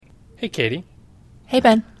Hey, Katie. Hey,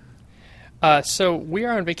 Ben. So we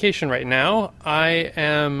are on vacation right now. I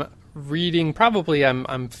am reading,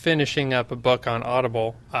 I'm finishing up a book on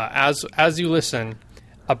Audible, as you listen,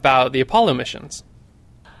 about the Apollo missions.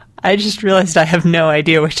 I just realized I have no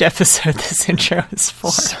idea which episode this intro is for.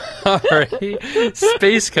 Sorry.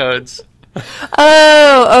 Space Codes.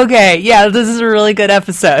 Oh, okay. Yeah, this is a really good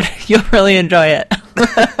episode. You'll really enjoy it.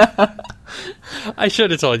 I should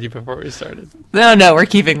have told you before we started. No, we're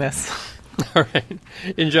keeping this. All right.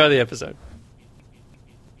 Enjoy the episode.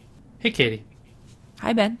 Hey, Katie.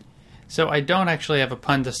 Hi, Ben. So I don't actually have a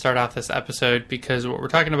pun to start off this episode because what we're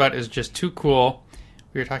talking about is just too cool.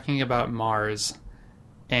 We are talking about Mars.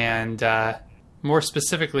 And more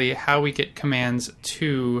specifically, how we get commands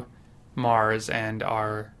to Mars and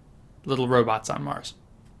our little robots on Mars.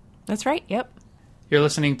 That's right, yep. You're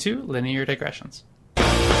listening to Linear Digressions.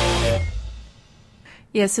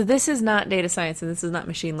 Yeah, so this is not data science and this is not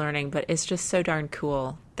machine learning, but it's just so darn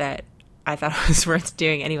cool that I thought it was worth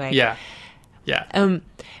doing anyway. Yeah.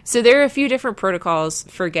 So there are a few different protocols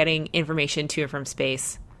for getting information to and from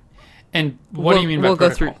space. And what do you mean by protocol?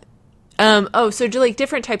 Go through. So like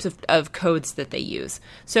different types of codes that they use.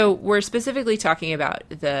 So we're specifically talking about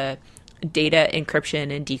the data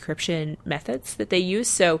encryption and decryption methods that they use.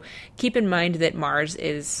 So keep in mind that Mars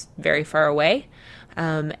is very far away.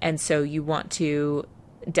 And so you want to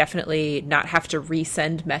definitely not have to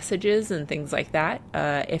resend messages and things like that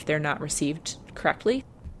if they're not received correctly.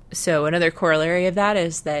 So another corollary of that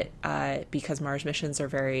is that because Mars missions are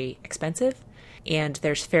very expensive, and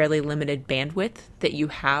there's fairly limited bandwidth that you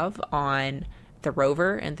have on the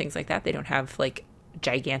rover and things like that. They don't have like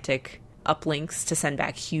gigantic uplinks to send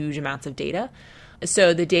back huge amounts of data.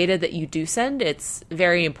 So the data that you do send, it's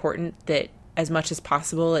very important that as much as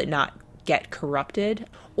possible it not get corrupted,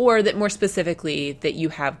 or that more specifically that you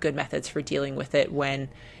have good methods for dealing with it when,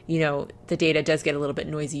 the data does get a little bit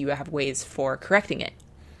noisy. You have ways for correcting it.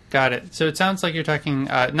 Got it. So it sounds like you're talking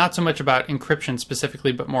not so much about encryption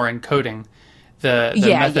specifically, but more encoding. The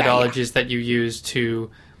methodologies that you use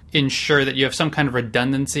to ensure that you have some kind of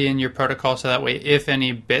redundancy in your protocol, so that way if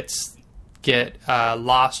any bits get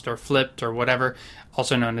lost or flipped or whatever,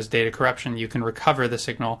 also known as data corruption, you can recover the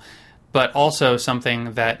signal, but also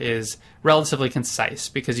something that is relatively concise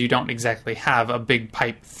because you don't exactly have a big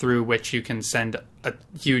pipe through which you can send a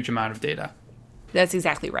huge amount of data. That's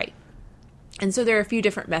exactly right. And so there are a few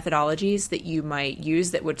different methodologies that you might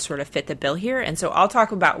use that would sort of fit the bill here. And so I'll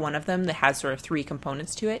talk about one of them that has sort of three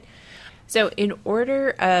components to it. So in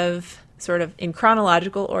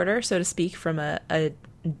chronological order, so to speak, from a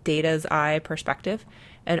data's eye perspective,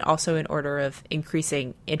 and also in order of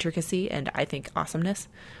increasing intricacy and I think awesomeness,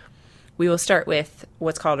 we will start with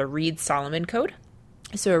what's called a Reed-Solomon code.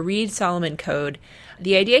 So a Reed-Solomon code,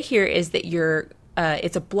 the idea here is that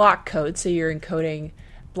it's a block code, so you're encoding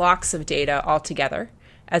blocks of data all together,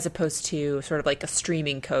 as opposed to sort of like a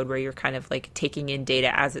streaming code where you're kind of like taking in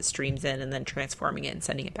data as it streams in and then transforming it and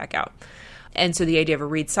sending it back out. And so the idea of a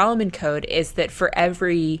Reed-Solomon code is that for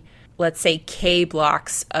every, let's say, K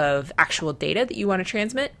blocks of actual data that you want to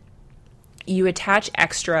transmit, you attach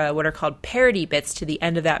extra what are called parity bits to the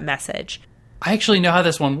end of that message. I actually know how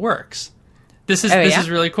this one works. This is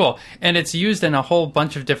really cool. And it's used in a whole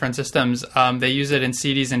bunch of different systems. They use it in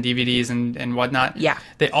CDs and DVDs and whatnot. Yeah.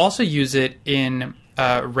 They also use it in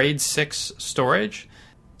RAID 6 storage.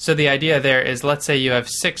 So the idea there is, let's say you have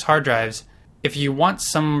 6 hard drives. If you want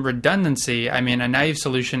some redundancy, a naive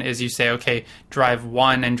solution is you say, okay, drive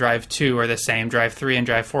 1 and drive 2 are the same, drive 3 and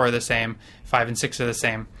drive 4 are the same, 5 and 6 are the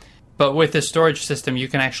same. But with this storage system, you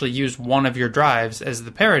can actually use one of your drives as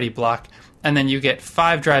the parity block, and then you get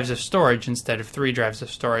 5 drives of storage instead of 3 drives of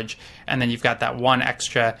storage, and then you've got that one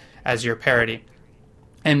extra as your parity.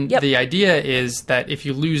 And The idea is that if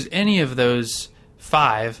you lose any of those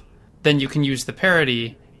 5, then you can use the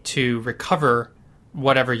parity to recover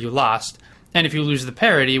whatever you lost. And if you lose the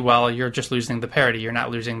parity, well, you're just losing the parity. You're not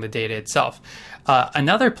losing the data itself.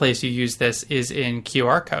 Another place you use this is in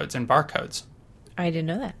QR codes and barcodes. I didn't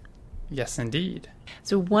know that. Yes, indeed.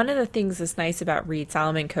 So one of the things that's nice about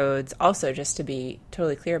Reed-Solomon codes, also just to be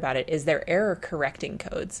totally clear about it, is they're error-correcting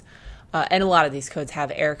codes. And a lot of these codes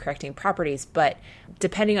have error-correcting properties, but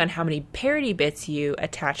depending on how many parity bits you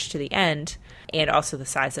attach to the end, and also the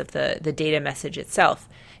size of the data message itself,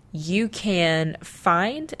 you can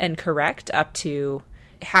find and correct up to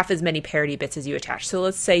half as many parity bits as you attach. So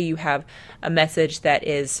let's say you have a message that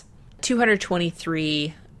is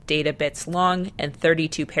 223 data bits long and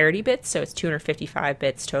 32 parity bits, so it's 255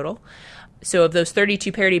 bits total. So of those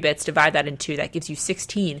 32 parity bits, divide that in 2, that gives you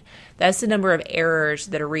 16. That's the number of errors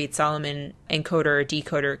that a Reed-Solomon encoder or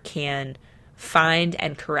decoder can find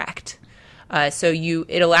and correct. So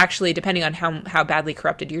it'll actually, depending on how badly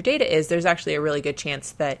corrupted your data is, there's actually a really good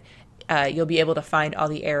chance that you'll be able to find all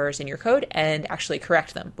the errors in your code and actually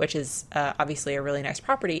correct them, which is obviously a really nice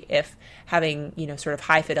property if having, sort of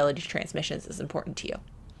high fidelity transmissions is important to you.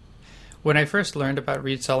 When I first learned about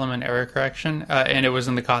Reed-Solomon error correction, and it was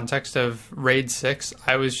in the context of RAID 6,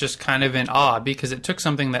 I was just kind of in awe because it took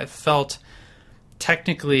something that felt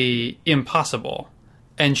technically impossible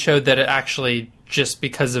and showed that it actually, just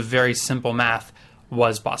because of very simple math,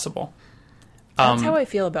 was possible. That's how I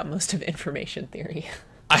feel about most of information theory.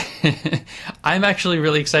 I'm actually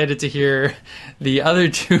really excited to hear the other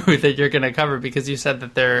two that you're going to cover because you said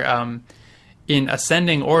that they're in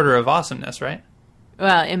ascending order of awesomeness, right?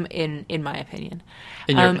 Well, in my opinion.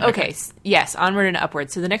 Okay, yes, onward and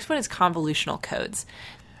upward. So the next one is convolutional codes.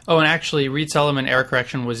 Oh, and actually, Reed-Solomon error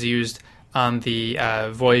correction was used on the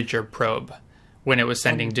Voyager probe when it was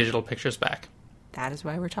sending digital pictures back. That is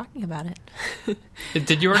why we're talking about it.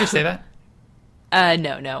 Did you already say that?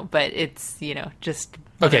 No, but it's, just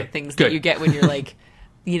things good. That you get when you're like,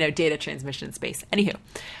 data transmission in space. Anywho,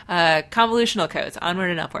 convolutional codes, onward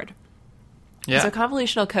and upward. Yeah. So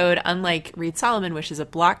convolutional code, unlike Reed-Solomon, which is a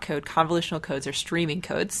block code, convolutional codes are streaming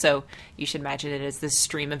codes. So you should imagine it as this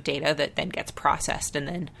stream of data that then gets processed and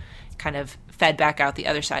then kind of fed back out the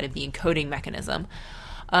other side of the encoding mechanism.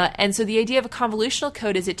 And so the idea of a convolutional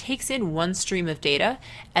code is it takes in one stream of data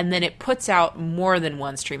and then it puts out more than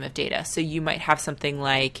one stream of data. So you might have something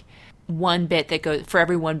like for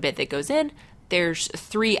every one bit that goes in, there's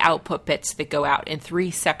 3 output bits that go out in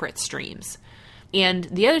 3 separate streams. And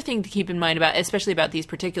the other thing to keep in mind especially about these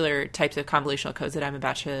particular types of convolutional codes that I'm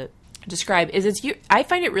about to describe, is I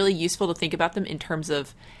find it really useful to think about them in terms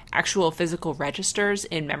of actual physical registers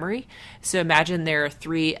in memory. So imagine there are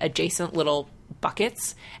 3 adjacent little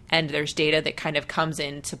buckets, and there's data that kind of comes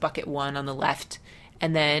into bucket 1 on the left,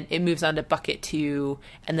 and then it moves on to bucket 2,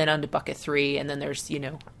 and then on to bucket 3, and then there's,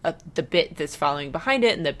 the bit that's following behind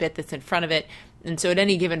it and the bit that's in front of it. And so at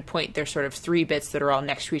any given point, there's sort of 3 bits that are all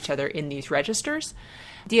next to each other in these registers.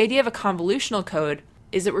 The idea of a convolutional code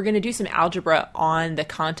is that we're going to do some algebra on the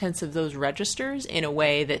contents of those registers in a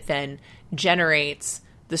way that then generates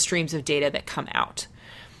the streams of data that come out.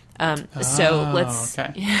 So let's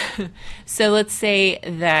say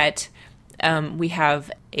that we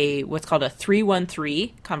have what's called a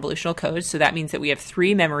 313 convolutional code. So that means that we have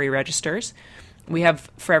 3 memory registers. We have,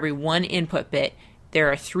 for every 1 input bit,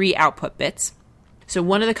 there are 3 output bits. So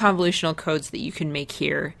one of the convolutional codes that you can make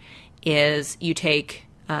here is you take,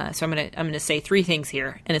 so I'm going to say 3 things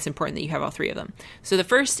here, and it's important that you have all 3 of them. So the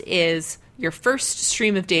first is your first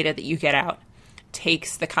stream of data that you get out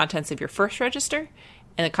takes the contents of your first register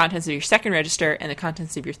and the contents of your second register and the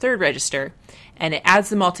contents of your third register, and it adds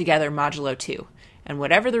them all together modulo 2. And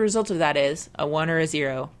whatever the result of that is, a 1 or a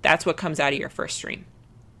 0, that's what comes out of your first stream.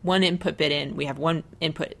 1 input bit in, we have 1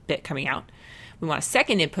 input bit coming out. We want a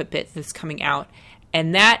second input bit that's coming out,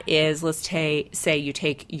 and that is, let's say you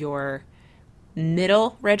take your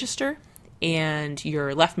middle register and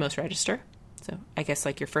your leftmost register, so I guess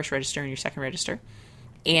like your first register and your second register,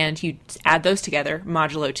 and you add those together,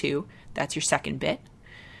 modulo 2, that's your second bit.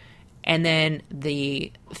 And then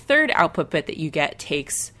the third output bit that you get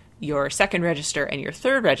takes your second register and your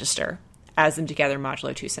third register, adds them together,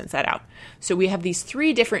 modulo 2 sends that out. So we have these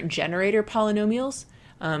 3 different generator polynomials,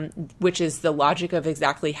 which is the logic of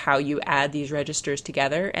exactly how you add these registers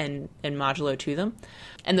together and modulo 2 them.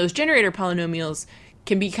 And those generator polynomials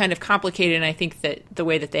can be kind of complicated, and I think that the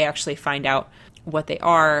way that they actually find out what they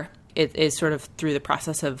are is sort of through the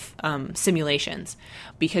process of simulations,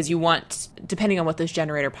 because you want, depending on what those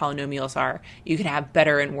generator polynomials are, you can have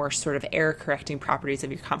better and worse sort of error correcting properties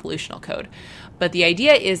of your convolutional code. But the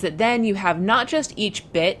idea is that then you have not just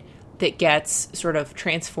each bit that gets sort of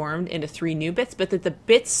transformed into 3 new bits, but that the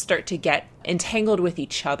bits start to get entangled with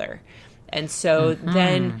each other. And so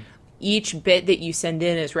then each bit that you send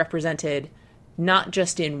in is represented not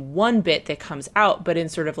just in one bit that comes out, but in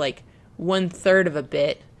sort of like 1/3 of a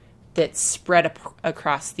bit that's spread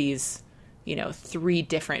across these, 3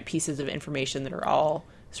 different pieces of information that are all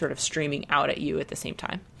sort of streaming out at you at the same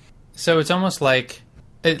time. So it's almost like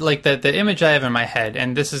the image I have in my head,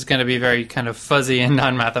 and this is going to be very kind of fuzzy and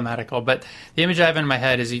non-mathematical, but the image I have in my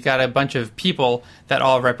head is you got a bunch of people that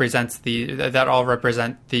all represent the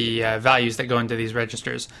values that go into these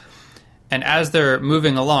registers, and as they're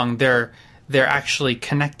moving along, they're actually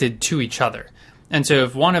connected to each other. And so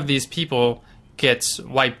if one of these people gets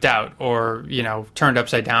wiped out or turned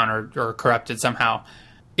upside down or corrupted somehow,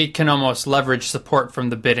 it can almost leverage support from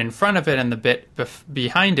the bit in front of it and the bit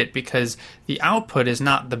behind it, because the output is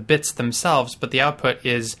not the bits themselves, but the output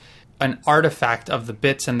is an artifact of the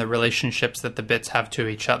bits and the relationships that the bits have to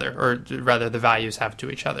each other, or rather the values have to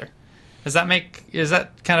each other. Does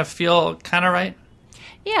that kind of feel kind of right?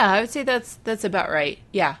 Yeah, I would say that's about right.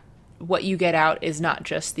 Yeah. What you get out is not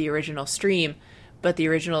just the original stream, but the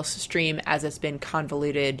original stream as it's been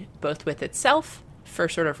convoluted both with itself for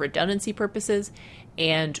sort of redundancy purposes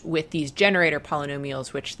and with these generator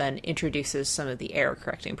polynomials, which then introduces some of the error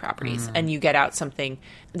correcting properties. And you get out something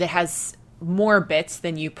that has more bits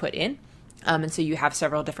than you put in. And so you have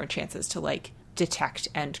several different chances to like detect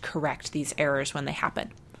and correct these errors when they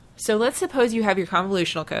happen. So let's suppose you have your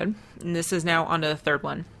convolutional code, and this is now onto the third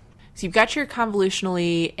one. So you've got your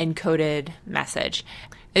convolutionally encoded message.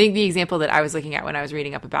 I think the example that I was looking at when I was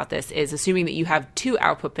reading up about this is assuming that you have 2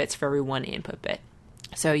 output bits for every 1 input bit.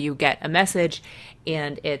 So you get a message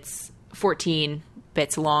and it's 14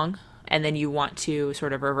 bits long, and then you want to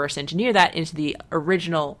sort of reverse engineer that into the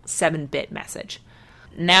original 7-bit message.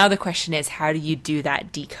 Now the question is, how do you do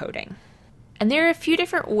that decoding? And there are a few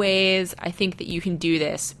different ways I think that you can do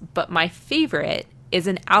this, but my favorite is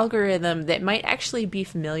an algorithm that might actually be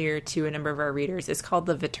familiar to a number of our readers. It's called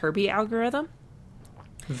the Viterbi algorithm.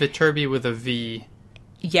 Viterbi with a V.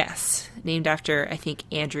 Yes, named after, I think,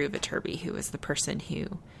 Andrew Viterbi, who was the person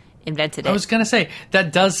who invented it. I was going to say,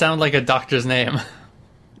 that does sound like a doctor's name.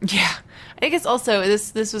 Yeah. I think it's also,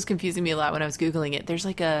 this was confusing me a lot when I was Googling it. There's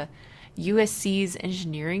like a USC's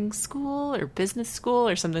engineering school or business school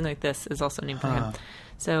or something like this is also named for him.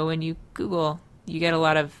 So when you Google, you get a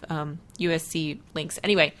lot of USC links.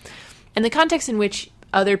 Anyway, and the context in which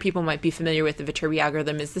other people might be familiar with the Viterbi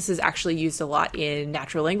algorithm is this is actually used a lot in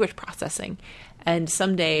natural language processing. And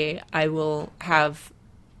someday I will have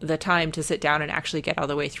the time to sit down and actually get all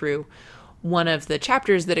the way through one of the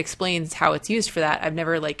chapters that explains how it's used for that. I've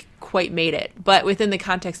never quite made it, but within the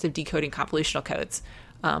context of decoding convolutional codes,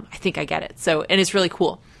 I think I get it. So, and it's really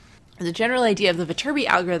cool. The general idea of the Viterbi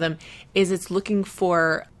algorithm is it's looking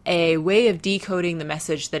for a way of decoding the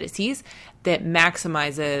message that it sees that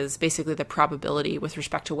maximizes basically the probability with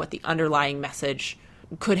respect to what the underlying message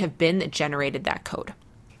could have been that generated that code.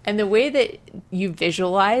 And the way that you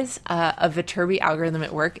visualize a Viterbi algorithm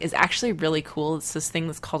at work is actually really cool. It's this thing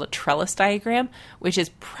that's called a trellis diagram, which is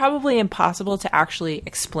probably impossible to actually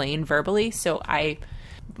explain verbally. So I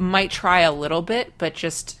might try a little bit, but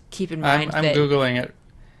just keep in mind I'm that... Googling it.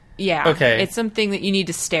 Yeah. Okay. It's something that you need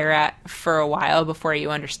to stare at for a while before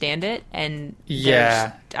you understand it. And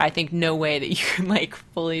yeah, I think no way that you can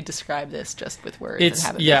fully describe this just with words.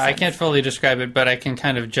 I can't fully describe it, but I can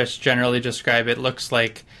kind of just generally describe it. It looks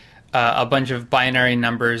like a bunch of binary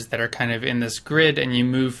numbers that are kind of in this grid, and you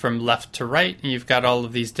move from left to right, and you've got all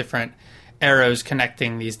of these different arrows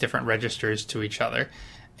connecting these different registers to each other.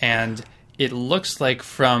 And it looks like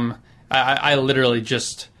I literally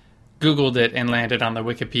just Googled it and landed on the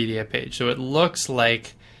Wikipedia page. So it looks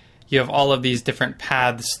like you have all of these different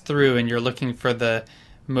paths through, and you're looking for the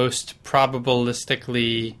most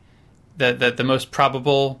probabilistically, the most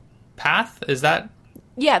probable path. Is that?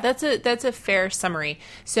 Yeah, that's a fair summary.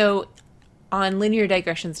 So on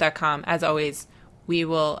lineardigressions.com, as always, we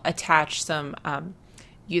will attach some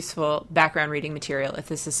useful background reading material if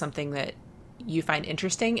this is something that you find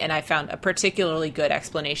interesting. And I found a particularly good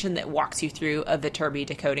explanation that walks you through a Viterbi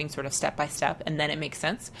decoding sort of step by step, and then it makes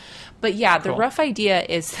sense. But yeah, the rough idea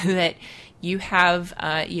is that you have,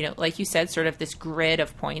 like you said, sort of this grid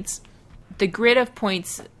of points. The grid of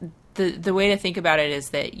points, the way to think about it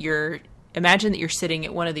is that imagine that you're sitting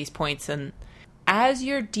at one of these points, and as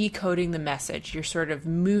you're decoding the message, you're sort of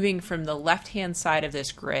moving from the left-hand side of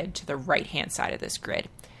this grid to the right-hand side of this grid.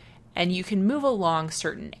 And you can move along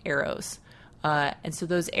certain arrows. And so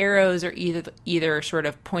those arrows are either sort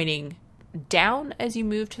of pointing down as you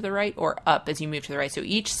move to the right or up as you move to the right. So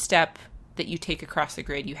each step that you take across the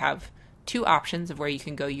grid, you have 2 options of where you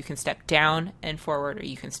can go. You can step down and forward, or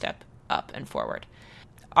you can step up and forward.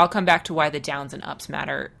 I'll come back to why the downs and ups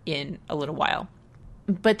matter in a little while.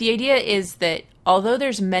 But the idea is that although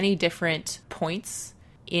there's many different points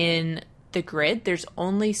in the grid, there's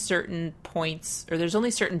only certain points, or there's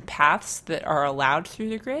only certain paths that are allowed through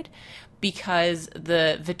the grid, because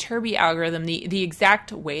the Viterbi algorithm, the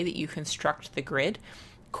exact way that you construct the grid,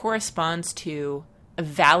 corresponds to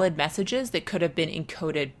valid messages that could have been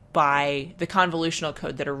encoded by the convolutional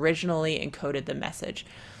code that originally encoded the message.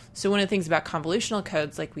 So one of the things about convolutional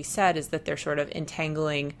codes, like we said, is that they're sort of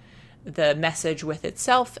entangling the message with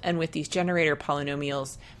itself and with these generator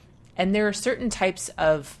polynomials. And there are certain types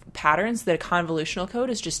of patterns that a convolutional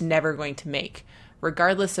code is just never going to make,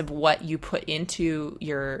 regardless of what you put into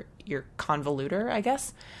your convoluter, I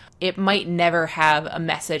guess. It might never have a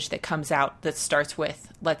message that comes out that starts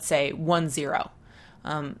with, let's say, 1, 0.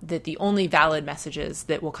 that the only valid messages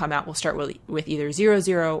that will come out will start with either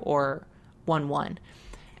 00 or 11.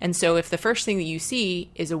 And so if the first thing that you see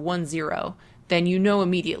is a 10, then you know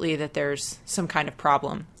immediately that there's some kind of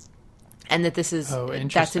problem, and that this is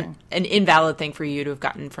that's an invalid thing for you to have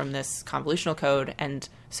gotten from this convolutional code. And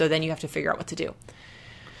so then you have to figure out what to do.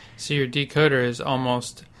 So your decoder is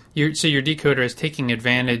your decoder is taking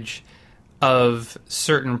advantage of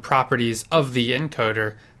certain properties of the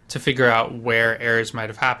encoder to figure out where errors might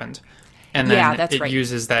have happened. And then it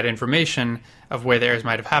uses that information of where the errors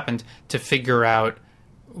might have happened to figure out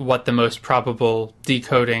what the most probable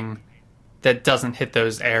decoding that doesn't hit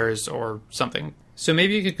those errors or something. So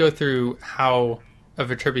maybe you could go through how a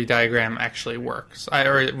Viterbi diagram actually works,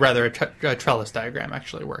 or rather a trellis diagram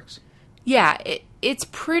actually works. Yeah, it's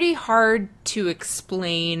pretty hard to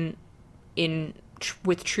explain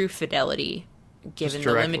with true fidelity, given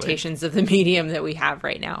the limitations of the medium that we have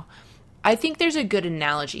right now. I think there's a good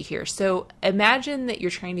analogy here. So imagine that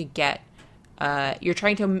you're trying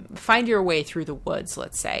to find your way through the woods,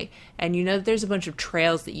 let's say, and you know that there's a bunch of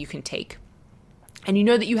trails that you can take, and you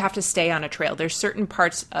know that you have to stay on a trail. There's certain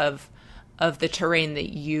parts of the terrain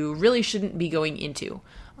that you really shouldn't be going into.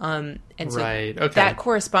 And so that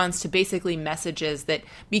corresponds to basically messages that,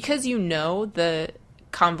 because you know the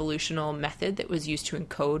convolutional method that was used to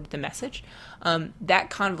encode the message,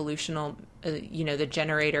 that convolutional, the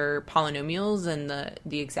generator polynomials and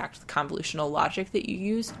the exact convolutional logic that you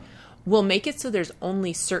used will make it so there's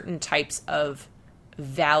only certain types of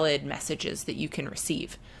valid messages that you can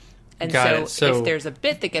receive. And so if there's a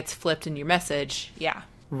bit that gets flipped in your message,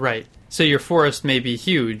 Right. So your forest may be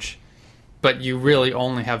huge, but you really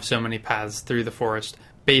only have so many paths through the forest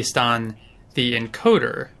based on the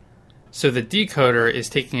encoder. So the decoder is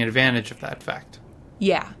taking advantage of that fact.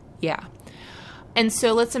 Yeah. And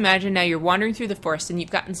so let's imagine now you're wandering through the forest and you've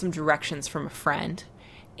gotten some directions from a friend.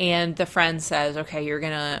 And the friend says, okay, you're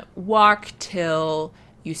going to walk till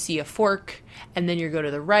you see a fork, and then you go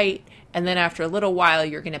to the right, and then after a little while,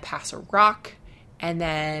 you're going to pass a rock, and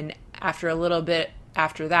then after a little bit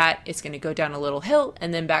after that, it's going to go down a little hill,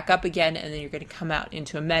 and then back up again, and then you're going to come out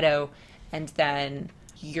into a meadow, and then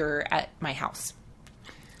you're at my house.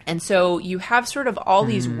 And so you have sort of all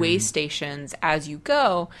these way stations as you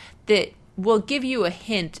go that will give you a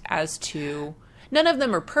hint as to... None of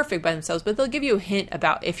them are perfect by themselves, but they'll give you a hint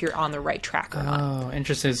about if you're on the right track or not. Oh,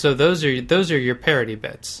 interesting. So those are your parity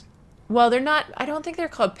bits. Well, they're not. I don't think they're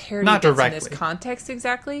called parity not bits directly. In this context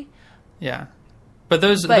exactly. Yeah, but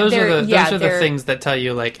those are the things that tell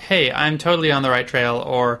you, like, hey, I'm totally on the right trail,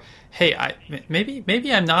 or hey,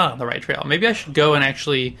 maybe I'm not on the right trail. Maybe I should go and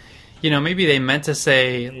actually, maybe they meant to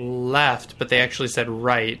say left, but they actually said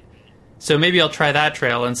right. So maybe I'll try that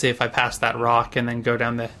trail and see if I pass that rock, and then go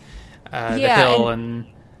down the hill, and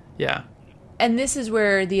this is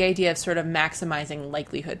where the idea of sort of maximizing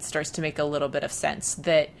likelihood starts to make a little bit of sense.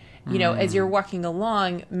 That as you're walking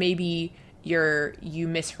along, maybe you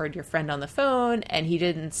misheard your friend on the phone, and he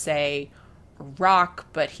didn't say rock,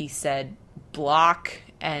 but he said block,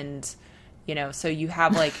 and so you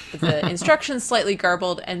have like the instructions slightly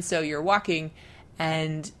garbled, and so you're walking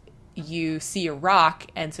and you see a rock,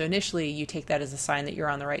 and so initially you take that as a sign that you're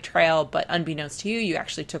on the right trail, but unbeknownst to you, you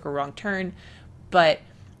actually took a wrong turn. But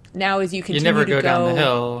now as you continue to go down the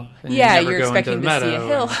hill, you're expecting to see a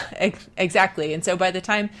hill. Exactly. And so by the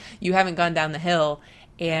time you haven't gone down the hill,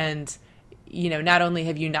 and not only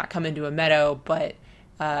have you not come into a meadow, but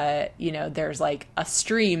there's like a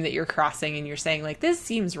stream that you're crossing, and you're saying like, this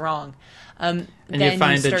seems wrong. And you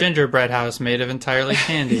find a gingerbread house made of entirely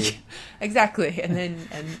candy. Exactly.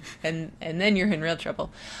 And then you're in real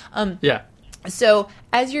trouble. So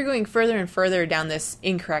as you're going further and further down this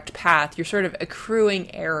incorrect path, you're sort of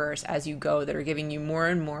accruing errors as you go that are giving you more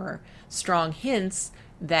and more strong hints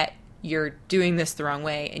that you're doing this the wrong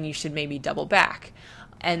way and you should maybe double back.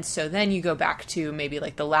 And so then you go back to maybe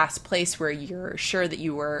like the last place where you're sure that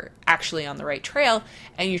you were actually on the right trail,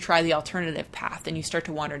 and you try the alternative path, and you start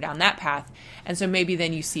to wander down that path. And so maybe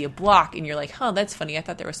then you see a block and you're like, that's funny. I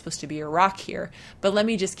thought there was supposed to be a rock here, but let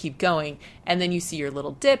me just keep going. And then you see your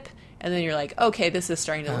little dip, and then you're like, okay, this is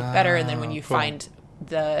starting to look better. And then when you find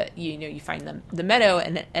you find the meadow,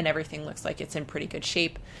 and everything looks like it's in pretty good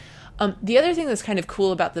shape. The other thing that's kind of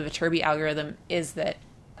cool about the Viterbi algorithm is that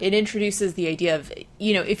it introduces the idea of,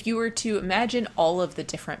 if you were to imagine all of the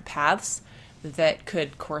different paths that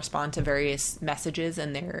could correspond to various messages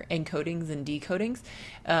and their encodings and decodings,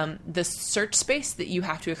 the search space that you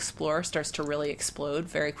have to explore starts to really explode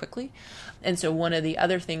very quickly. And so one of the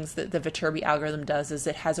other things that the Viterbi algorithm does is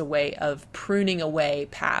it has a way of pruning away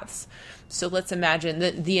paths. So let's imagine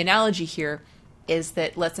that the analogy here is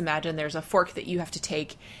that let's imagine there's a fork that you have to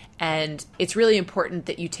take, and it's really important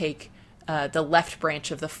that you take the left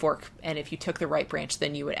branch of the fork, and if you took the right branch,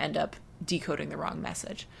 then you would end up decoding the wrong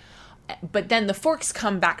message. But then the forks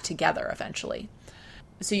come back together eventually.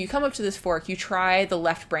 So you come up to this fork, you try the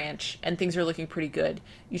left branch, and things are looking pretty good.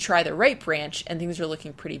 You try the right branch, and things are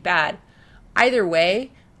looking pretty bad. Either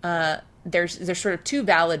way, there's sort of two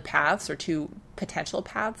valid paths, or two potential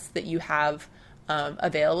paths that you have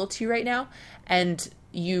available to you right now, and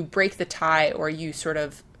you break the tie, or you sort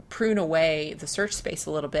of prune away the search space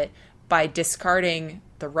a little bit by discarding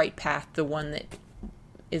the right path, the one that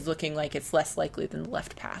is looking like it's less likely than the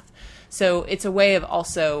left path. So it's a way of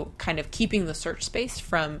also kind of keeping the search space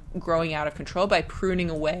from growing out of control by pruning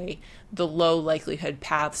away the low likelihood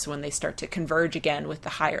paths when they start to converge again with the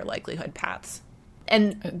higher likelihood paths.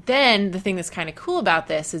 And then the thing that's kind of cool about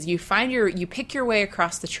this is you pick your way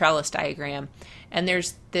across the trellis diagram, and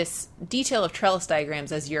there's this detail of trellis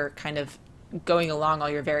diagrams as you're kind of going along all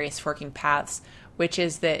your various forking paths, which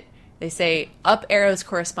is that they say up arrows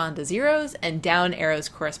correspond to zeros and down arrows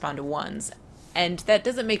correspond to ones. And that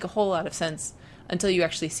doesn't make a whole lot of sense until you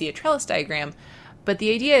actually see a trellis diagram. But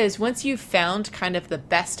the idea is once you've found kind of the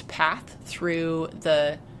best path through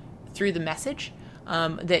the message,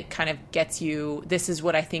 that kind of gets you, this is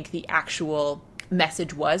what I think the actual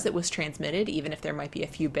message was that was transmitted, even if there might be a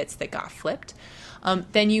few bits that got flipped,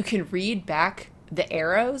 then you can read back the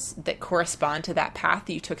arrows that correspond to that path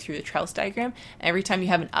that you took through the trellis diagram. Every time you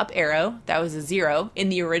have an up arrow, that was a 0 in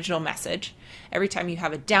the original message. Every time you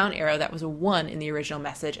have a down arrow, that was a 1 in the original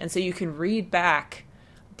message. And so you can read back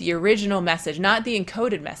the original message, not the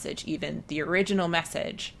encoded message even, the original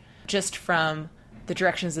message, just from the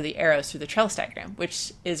directions of the arrows through the trellis diagram,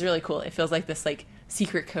 which is really cool. It feels like this like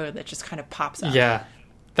secret code that just kind of pops up. Yeah,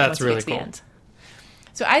 that's really cool.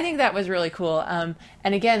 So I think that was really cool. And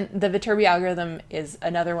again, the Viterbi algorithm is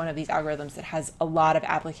another one of these algorithms that has a lot of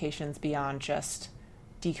applications beyond just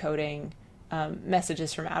decoding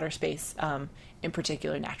messages from outer space, in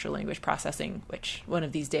particular natural language processing, which one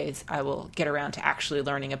of these days I will get around to actually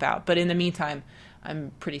learning about. But in the meantime,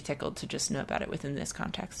 I'm pretty tickled to just know about it within this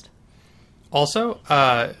context. Also,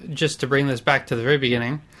 just to bring this back to the very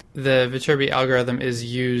beginning, the Viterbi algorithm is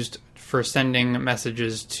used for sending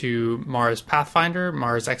messages to Mars Pathfinder,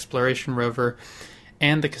 Mars Exploration Rover,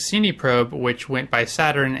 and the Cassini probe, which went by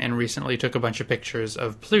Saturn and recently took a bunch of pictures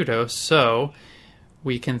of Pluto. So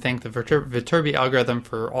we can thank the Viterbi algorithm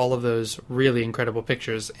for all of those really incredible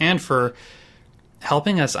pictures and for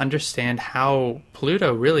helping us understand how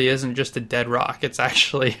Pluto really isn't just a dead rock. It's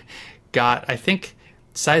actually got, I think,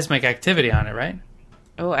 seismic activity on it, right?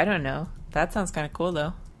 Oh, I don't know. That sounds kind of cool,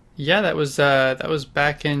 though. Yeah, that was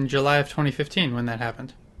back in July of 2015 when that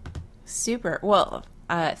happened. Super. Well,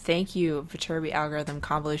 thank you, Viterbi algorithm,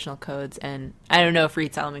 convolutional codes, and I don't know if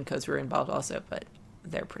Reed-Solomon codes were involved also, but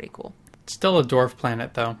they're pretty cool. It's still a dwarf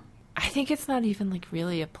planet, though. I think it's not even like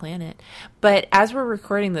really a planet. But as we're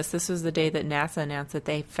recording this was the day that NASA announced that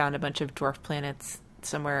they found a bunch of dwarf planets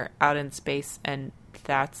somewhere out in space, and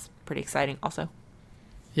that's pretty exciting also.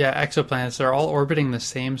 Yeah, exoplanets are all orbiting the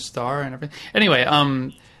same star and everything. Anyway,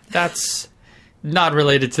 that's not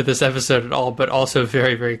related to this episode at all, but also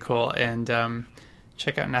very, very cool. And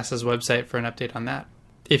check out NASA's website for an update on that,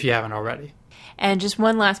 if you haven't already. And just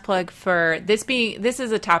one last plug for this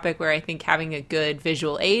is a topic where I think having a good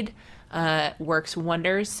visual aid works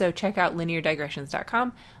wonders. So check out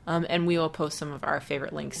lineardigressions.com, and we will post some of our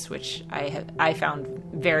favorite links, which I found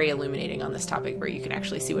very illuminating on this topic, where you can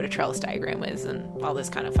actually see what a trellis diagram is and all this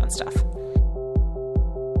kind of fun stuff.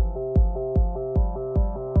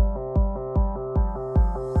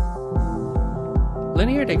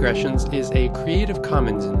 Linear Digressions is a Creative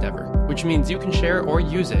Commons endeavor, which means you can share or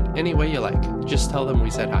use it any way you like. Just tell them we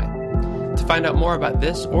said hi. To find out more about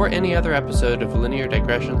this or any other episode of Linear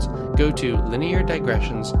Digressions, go to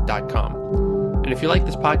lineardigressions.com. And if you like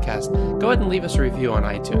this podcast, go ahead and leave us a review on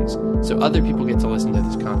iTunes so other people get to listen to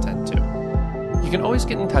this content too. You can always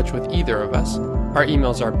get in touch with either of us. Our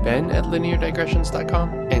emails are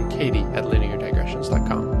ben@lineardigressions.com and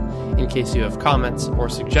katie@lineardigressions.com in case you have comments or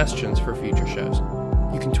suggestions for future shows.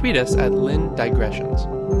 You can tweet us at lindigressions.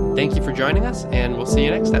 Thank you for joining us, and we'll see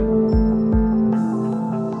you next time.